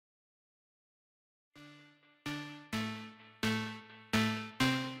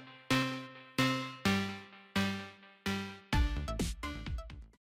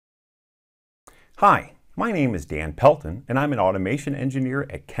Hi, my name is Dan Pelton and I'm an automation engineer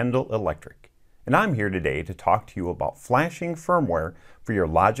at Kendall Electric. And I'm here today to talk to you about flashing firmware for your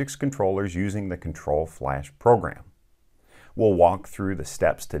Logix controllers using the Control Flash program. We'll walk through the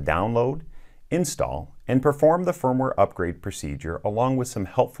steps to download, install, and perform the firmware upgrade procedure along with some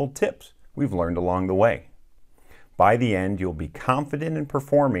helpful tips we've learned along the way. By the end, you'll be confident in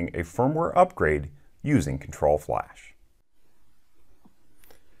performing a firmware upgrade using Control Flash.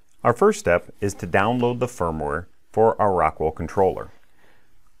 Our first step is to download the firmware for our Rockwell controller.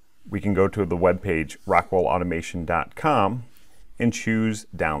 We can go to the webpage rockwellautomation.com and choose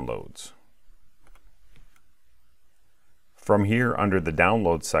Downloads. From here, under the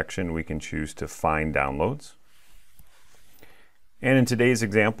Downloads section, we can choose to find downloads. And in today's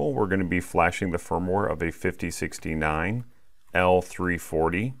example, we're going to be flashing the firmware of a 5069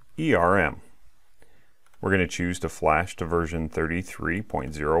 L340 ERM. We're going to choose to flash to version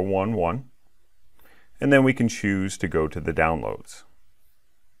 33.011, and then we can choose to go to the downloads.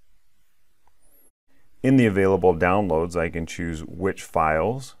 In the available downloads, I can choose which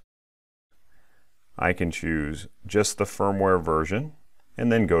files. I can choose just the firmware version,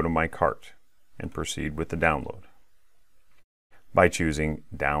 and then go to my cart and proceed with the download by choosing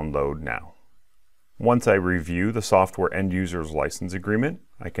Download Now. Once I review the software end user's license agreement,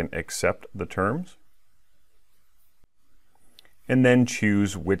 I can accept the terms and then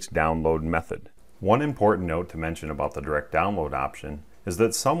choose which download method. One important note to mention about the direct download option is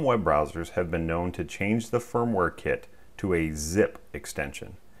that some web browsers have been known to change the firmware kit to a zip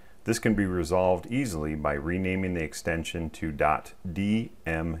extension. This can be resolved easily by renaming the extension to .dmk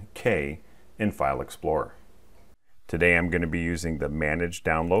in File Explorer. Today I'm going to be using the Manage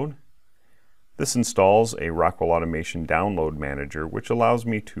Download. This installs a Rockwell Automation Download Manager, which allows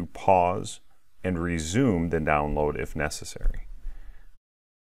me to pause and resume the download if necessary.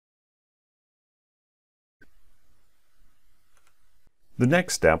 The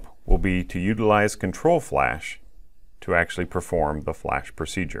next step will be to utilize Control Flash to actually perform the flash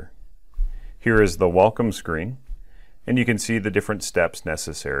procedure. Here is the welcome screen, and you can see the different steps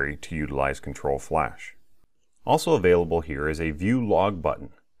necessary to utilize Control Flash. Also available here is a View Log button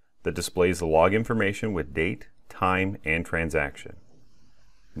that displays the log information with date, time, and transaction.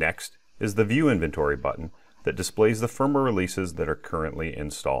 Next is the View Inventory button that displays the firmware releases that are currently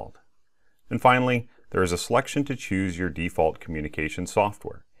installed. And finally, there is a selection to choose your default communication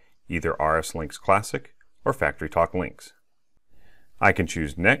software, either RS Links Classic or FactoryTalk Links. I can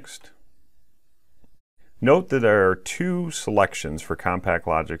choose Next. Note that there are two selections for Compact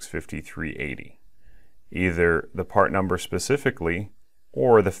Logix 5380, either the part number specifically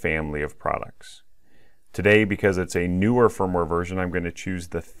or the family of products. Today, because it's a newer firmware version, I'm going to choose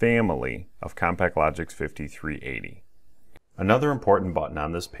the family of Compact Logix 5380. Another important button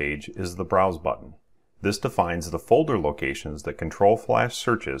on this page is the Browse button. This defines the folder locations that Control Flash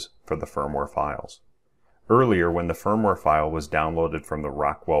searches for the firmware files. Earlier, when the firmware file was downloaded from the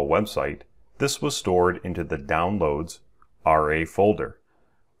Rockwell website, this was stored into the Downloads RA folder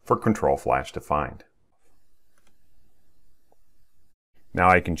for Control Flash to find. Now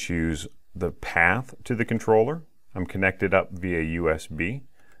I can choose the path to the controller. I'm connected up via USB,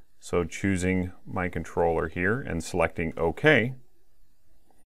 so choosing my controller here and selecting OK,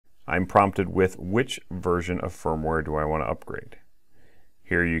 I'm prompted with which version of firmware do I want to upgrade.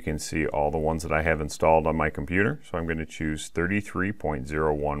 Here you can see all the ones that I have installed on my computer, so I'm going to choose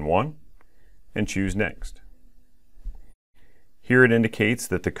 33.011 and choose Next. Here it indicates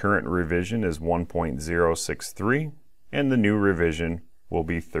that the current revision is 1.063 and the new revision will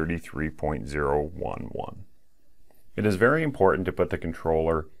be 33.011. It is very important to put the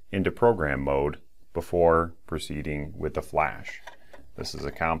controller into program mode before proceeding with the flash. This is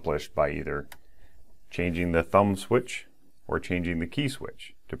accomplished by either changing the thumb switch or changing the key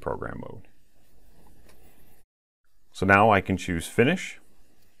switch to program mode. So now I can choose Finish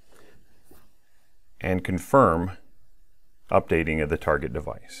and confirm updating of the target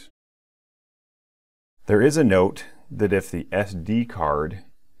device. There is a note that if the SD card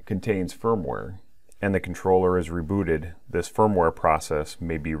contains firmware and the controller is rebooted, this firmware process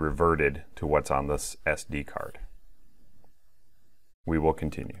may be reverted to what's on this SD card. We will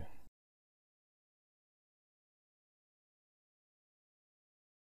continue.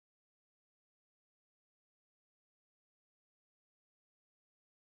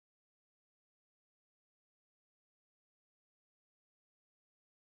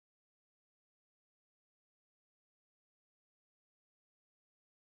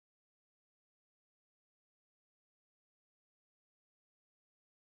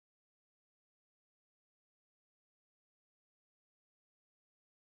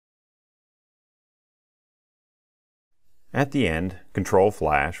 At the end, Control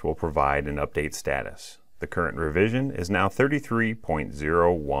Flash will provide an update status. The current revision is now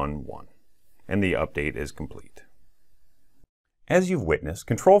 33.011, and the update is complete. As you've witnessed,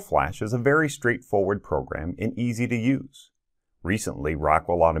 Control Flash is a very straightforward program and easy to use. Recently,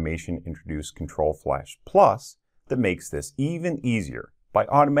 Rockwell Automation introduced Control Flash Plus that makes this even easier by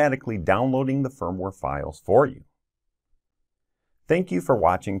automatically downloading the firmware files for you. Thank you for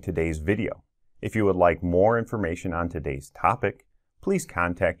watching today's video. If you would like more information on today's topic, please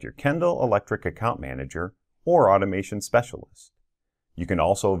contact your Kendall Electric account manager or automation specialist. You can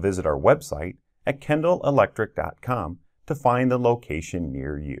also visit our website at kendallelectric.com to find the location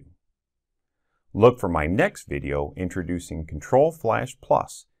near you. Look for my next video introducing Control Flash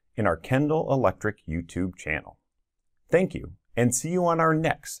Plus in our Kendall Electric YouTube channel. Thank you, and see you on our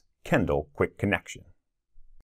next Kendall Quick Connection.